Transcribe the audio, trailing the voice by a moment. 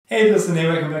Hey, this is René,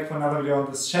 welcome back for another video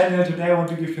on this channel. Today I want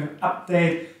to give you an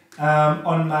update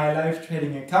on my live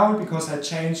trading account because I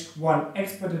changed one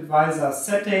expert advisor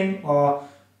setting or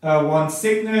one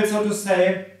signal, so to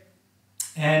say.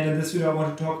 And in this video I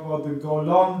want to talk about the Go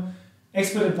Long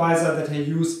expert advisor that I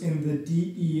use in the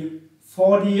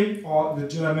DE40 or the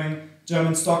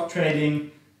German stock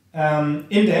trading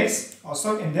index or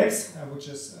stock index, which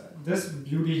is this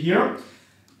beauty here.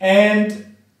 And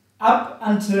up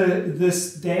until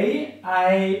this day,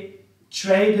 I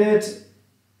traded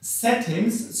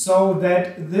settings so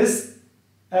that this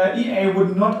EA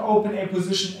would not open a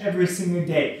position every single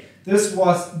day. This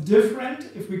was different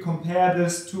if we compare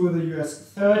this to the US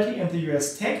 30 and the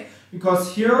US Tech,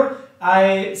 because here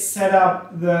I set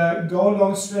up the Go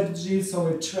Long strategy so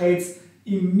it trades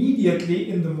immediately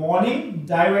in the morning,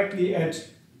 directly at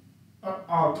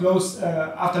close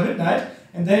after midnight,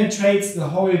 and then it trades the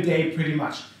whole day pretty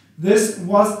much. This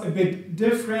was a bit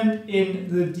different in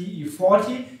the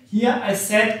DE40. Here I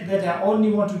said that I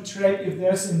only want to trade if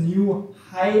there's a new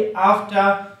high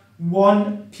after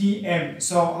 1 p.m.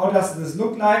 So how does this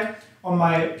look like? On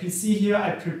my PC here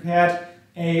I prepared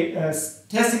a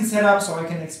testing setup so I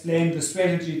can explain the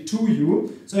strategy to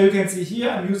you. So you can see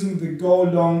here I'm using the Go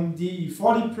Long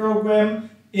DE40 program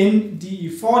in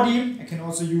DE40. I can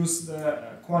also use the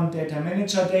Quant Data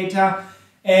Manager data.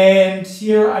 And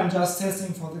here I'm just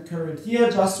testing for the current year,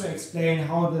 just to explain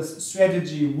how this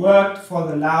strategy worked for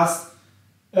the last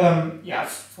 4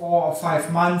 or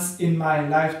 5 months in my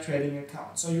live trading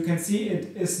account. So you can see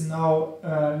it is now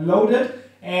loaded,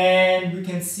 and we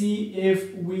can see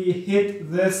if we hit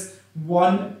this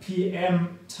 1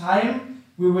 p.m. time,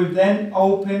 we will then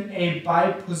open a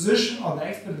buy position, or the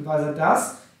expert advisor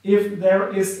does, if there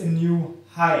is a new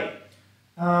high.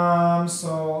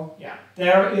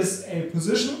 There is a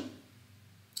position.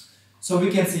 So we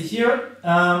can see here,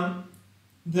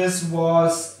 this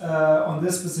was on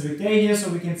this specific day here, so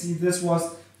we can see this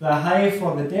was the high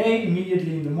for the day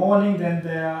immediately in the morning, then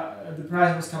the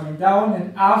price was coming down,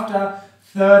 and after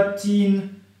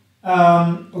 13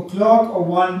 o'clock or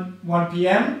 1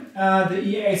 p.m. The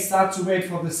EA starts to wait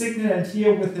for the signal, and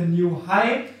here with the new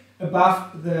high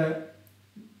above the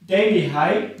daily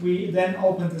high, we then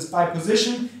open this buy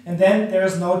position, and then there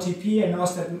is no TP and no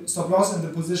stop loss, and the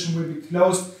position will be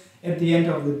closed at the end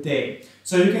of the day.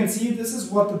 So you can see this is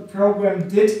what the program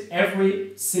did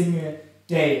every single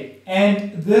day,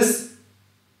 and this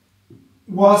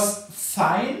was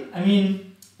fine. I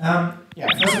mean,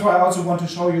 first of all, I also want to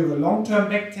show you the long-term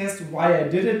back test, why I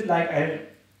did it like I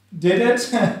did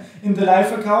it in the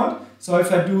live account. So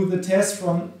if I do the test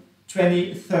from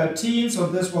 2013, so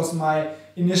this was my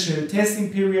initial testing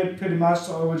period pretty much,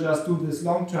 so I will just do this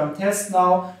long-term test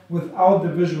now without the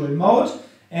visual mode.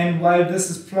 And while this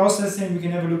is processing, we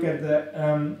can have a look at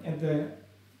the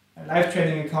live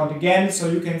trading account again. So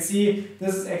you can see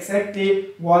this is exactly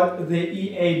what the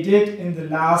EA did in the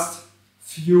last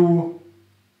few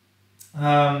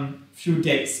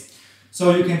days.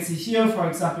 So you can see here, for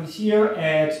example, here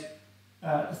at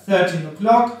 13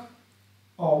 o'clock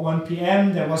or 1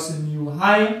 p.m. there was a new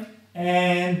high,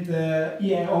 and the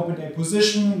EA opened a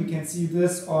position. We can see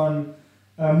this on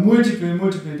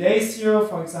multiple days here.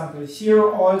 For example, here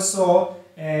also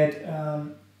at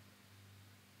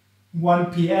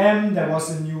 1 p.m. there was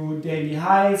a new daily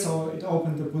high, so it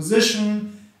opened the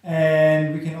position,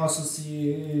 and we can also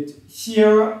see it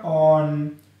here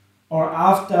on or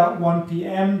after 1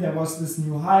 p.m. there was this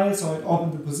new high, so it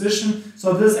opened the position.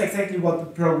 So this is exactly what the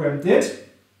program did.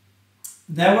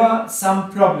 There were some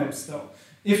problems though.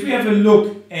 If we have a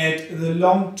look at the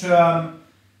long-term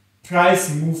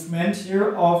price movement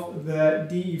here of the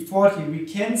DE40, we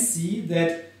can see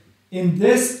that in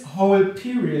this whole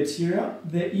period here,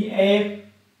 the EA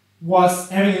was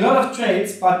having a lot of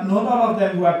trades, but not all of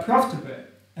them were profitable.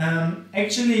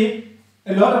 Actually,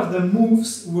 a lot of the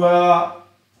moves were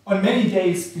on many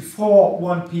days before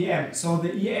 1 p.m. So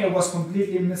the EA was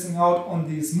completely missing out on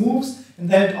these moves, and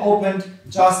then it opened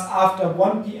just after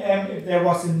 1 p.m. if there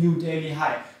was a new daily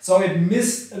high. So it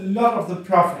missed a lot of the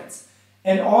profits.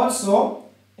 And also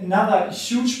another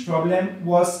huge problem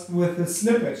was with the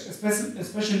slippage,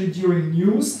 especially during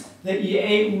news. The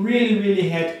EA really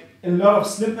had a lot of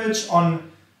slippage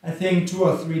on, I think, 2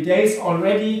 or 3 days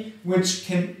already, which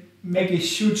can make a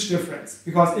huge difference.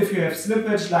 Because if you have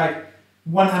slippage like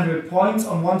 100 points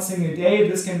on one single day,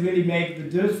 this can really make the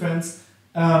difference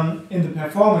in the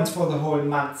performance for the whole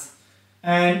month.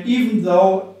 And even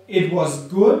though it was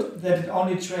good that it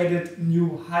only traded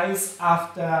new highs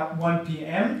after 1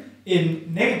 p.m.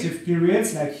 in negative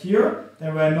periods, like here,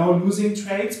 there were no losing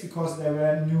trades because there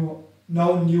were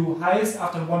no new highs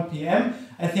after 1 p.m.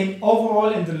 I think overall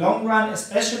in the long run,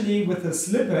 especially with the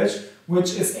slippage,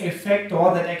 which is a factor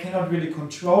that I cannot really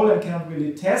control and cannot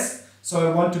really test, so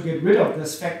I want to get rid of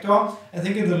this factor. I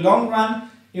think in the long run,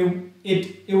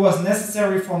 it was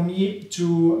necessary for me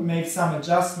to make some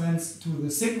adjustments to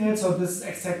the signal, so this is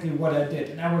exactly what I did.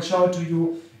 And I will show it to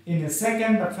you in a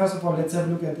second, but first of all, let's have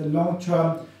a look at the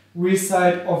long-term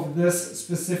result of this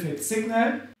specific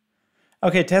signal.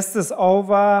 Okay, test is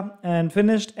over and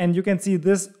finished, and you can see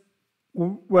this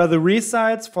were the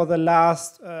results for the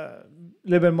last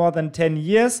little bit more than 10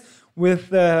 years with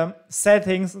the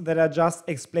settings that I just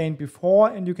explained before.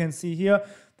 And you can see here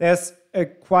there's a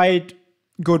quite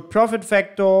good profit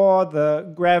factor,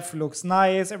 the graph looks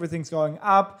nice, everything's going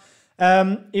up.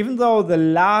 Even though the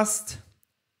last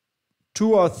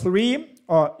 2 or 3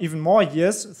 or even more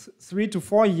years, 3 to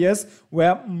 4 years,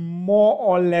 were more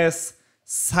or less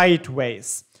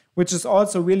sideways, which is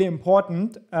also really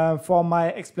important for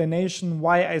my explanation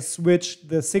why I switched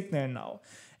the signal now.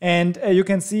 And you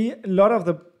can see a lot of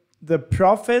the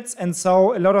profits, and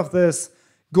so a lot of this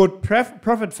good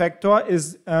profit factor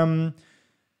is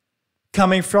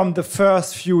coming from the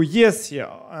first few years here,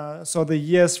 so the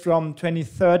years from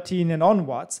 2013 and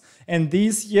onwards. And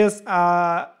these years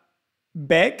are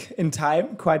back in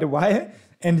time quite a while,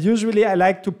 and usually I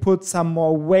like to put some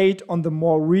more weight on the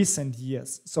more recent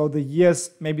years, so the years,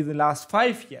 maybe the last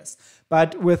 5 years.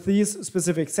 But with these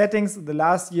specific settings, the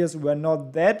last years were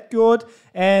not that good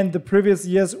and the previous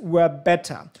years were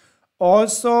better.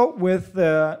 Also, with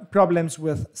the problems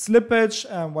with slippage,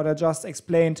 what I just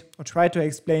explained or tried to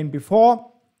explain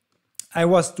before, I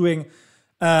was doing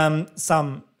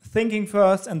some thinking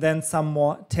first and then some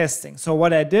more testing. So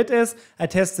what I did is I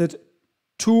tested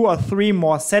 2 or 3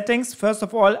 more settings. First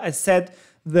of all, I set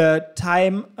the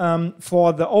time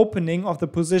for the opening of the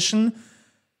position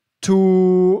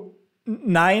to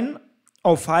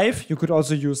 9:05. You could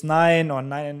also use 9 or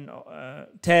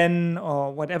 9:10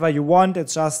 or whatever you want.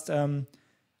 It's just,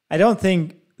 I don't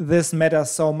think this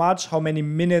matters so much, how many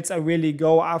minutes I really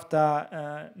go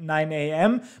after 9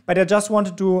 a.m. But I just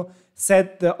wanted to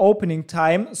set the opening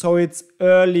time so it's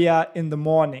earlier in the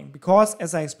morning. Because,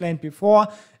 as I explained before,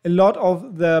 a lot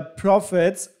of the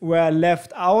profits were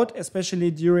left out, especially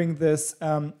during this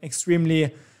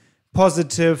extremely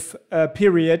positive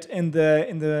period in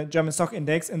the German stock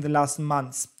index in the last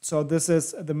months. So this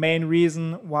is the main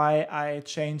reason why I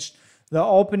changed the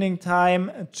opening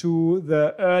time to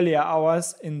the earlier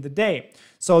hours in the day.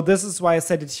 So this is why I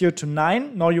set it here to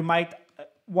 9. Now you might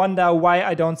wonder why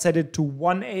I don't set it to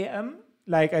 1 a.m.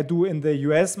 like I do in the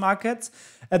US markets.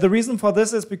 The reason for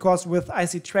this is because with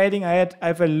IC trading I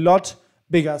have a lot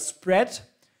bigger spread.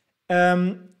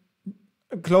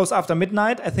 Close after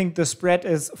midnight, I think the spread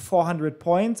is 400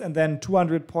 points and then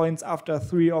 200 points after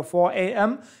 3 or 4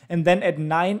 a.m. And then at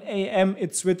 9 a.m.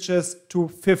 it switches to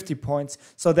 50 points.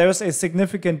 So there is a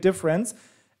significant difference.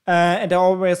 And I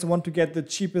always want to get the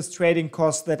cheapest trading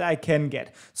cost that I can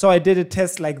get. So I did a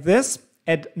test like this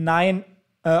at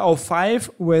 9:05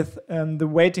 with the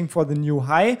waiting for the new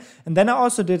high. And then I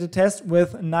also did a test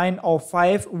with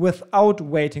 9:05 without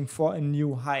waiting for a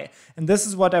new high. And this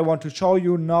is what I want to show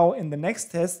you now in the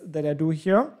next test that I do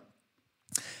here.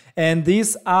 And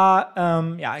these are,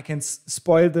 I can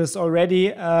spoil this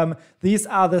already. These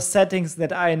are the settings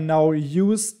that I now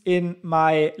use in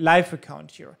my live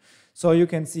account here. So you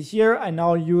can see here, I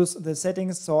now use the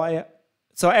settings.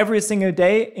 So every single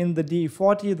day in the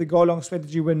DE40, the go long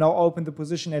strategy will now open the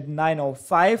position at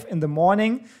 9:05 in the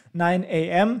morning, 9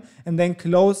 a.m. and then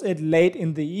close it late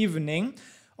in the evening.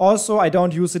 Also, I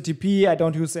don't use a TP, I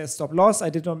don't use a stop loss. I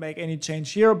did not make any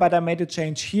change here, but I made a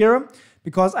change here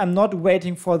because I'm not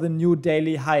waiting for the new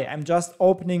daily high. I'm just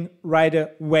opening right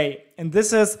away. And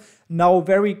this is now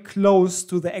very close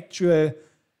to the actual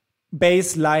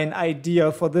baseline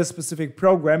idea for this specific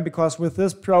program, because with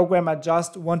this program I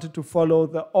just wanted to follow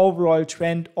the overall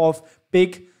trend of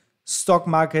big stock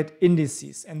market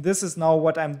indices, and this is now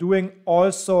what I'm doing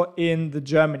also in the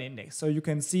German index. So you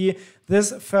can see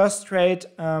this first trade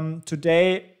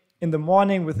today in the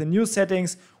morning with the new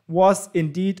settings was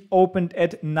indeed opened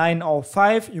at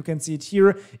 9:05. You can see it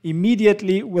here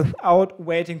immediately without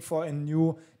waiting for a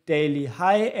new daily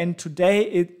high, and today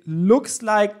it looks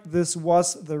like this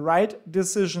was the right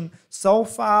decision so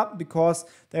far, because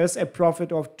there's a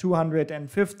profit of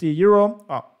 250 euro.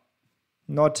 Oh,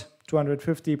 not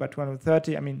 250 but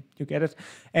 230, I mean, you get it.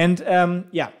 And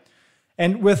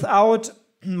and without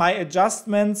my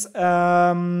adjustments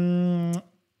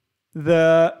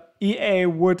the EA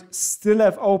would still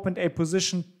have opened a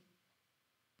position.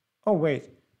 Oh wait,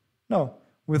 no.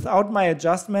 Without my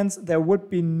adjustments, there would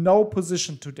be no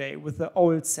position today with the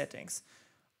old settings.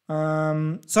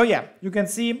 So yeah, you can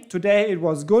see today it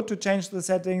was good to change the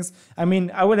settings. I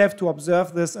mean, I will have to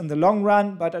observe this in the long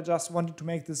run, but I just wanted to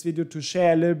make this video to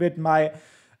share a little bit my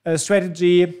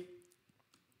strategy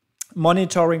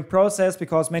monitoring process,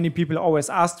 because many people always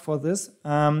asked for this.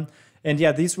 And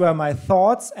yeah, these were my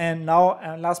thoughts. And now,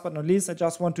 last but not least, I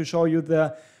just want to show you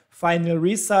the final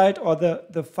result, or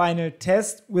the final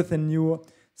test with the new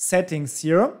settings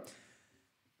here.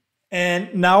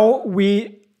 And now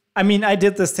I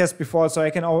did this test before, so I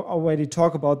can already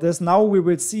talk about this. Now we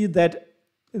will see that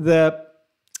the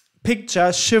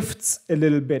picture shifts a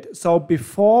little bit. So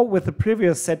before, with the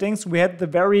previous settings, we had the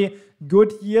very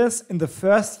good years in the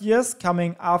first years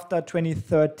coming after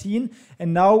 2013.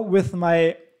 And now with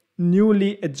my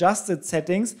newly adjusted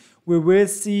settings, we will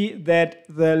see that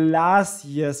the last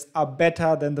years are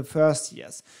better than the first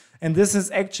years. And this is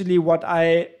actually what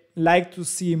I like to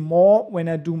see more when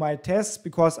I do my tests,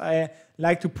 because I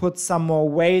like to put some more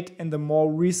weight in the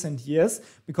more recent years,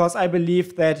 because I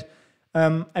believe that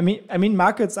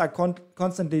markets are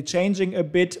constantly changing a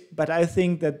bit, but I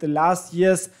think that the last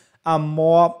years are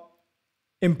more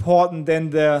important than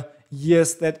the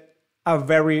years that are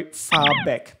very far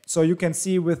back. So you can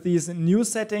see with these new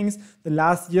settings, the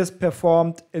last years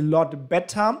performed a lot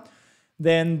better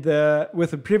than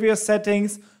with the previous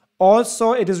settings.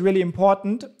 Also, it is really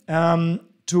important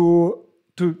to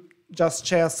just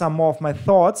share some more of my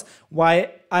thoughts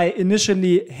why I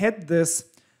initially had this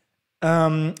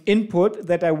input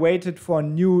that I waited for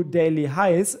new daily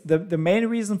highs. The main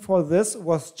reason for this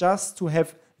was just to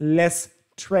have less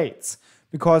trades,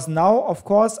 because now, of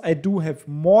course, I do have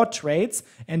more trades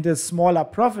and a smaller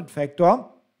profit factor.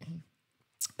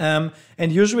 And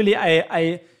usually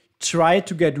I try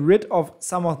to get rid of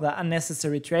some of the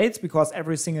unnecessary trades, because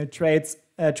every single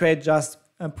trade just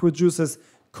produces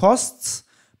costs.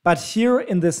 But here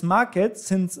in this market,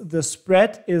 since the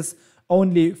spread is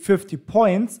only 50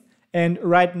 points, and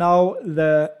right now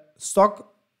the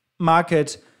stock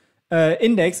market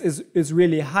index is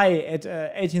really high at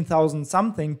 18,000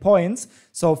 something points.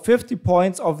 So 50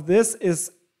 points of this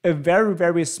is a very,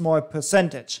 very small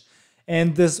percentage.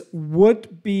 And this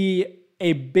would be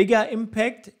a bigger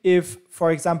impact if,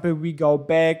 for example, we go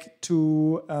back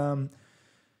to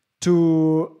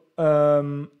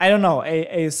I don't know,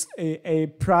 a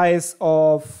price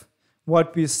of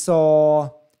what we saw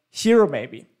here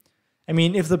maybe. I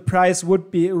mean, if the price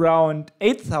would be around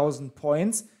 8,000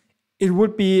 points, it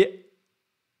would be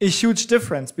a huge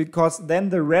difference, because then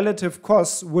the relative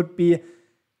costs would be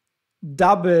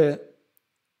double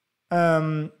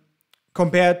the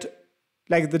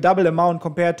double amount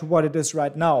compared to what it is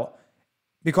right now.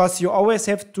 Because you always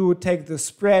have to take the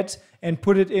spread and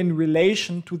put it in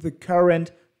relation to the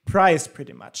current price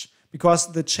pretty much.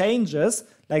 Because the changes,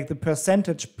 like the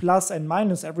percentage plus and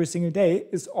minus every single day,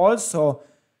 is also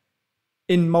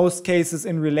in most cases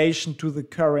in relation to the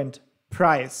current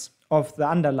price of the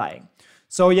underlying.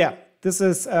 So yeah, this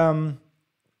is why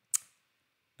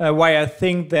I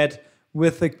think that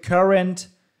with the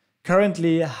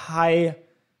currently high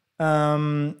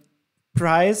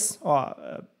price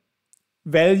or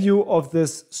value of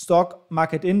this stock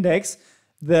market index,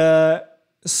 the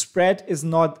spread is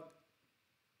not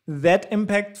that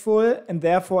impactful, and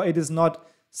therefore it is not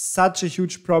such a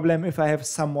huge problem if I have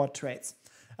some more trades.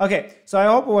 Okay, so I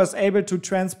hope I was able to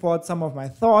transport some of my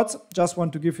thoughts. Just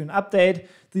want to give you an update.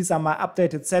 These are my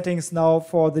updated settings now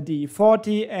for the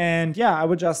DE40, and yeah, I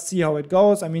will just see how it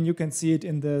goes. I mean, you can see it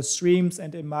in the streams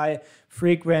and in my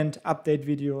frequent update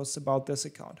videos about this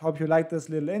account. Hope you like this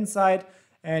little insight,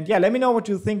 and yeah, let me know what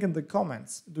you think in the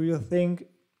comments. Do you think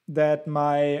that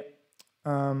my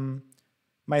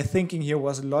thinking here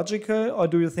was logical, or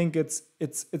do you think it's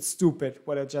stupid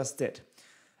what I just did?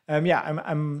 Yeah,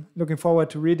 I'm looking forward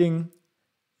to reading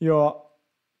your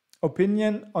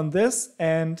opinion on this,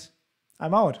 and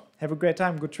I'm out. Have a great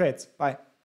time. Good trades. Bye.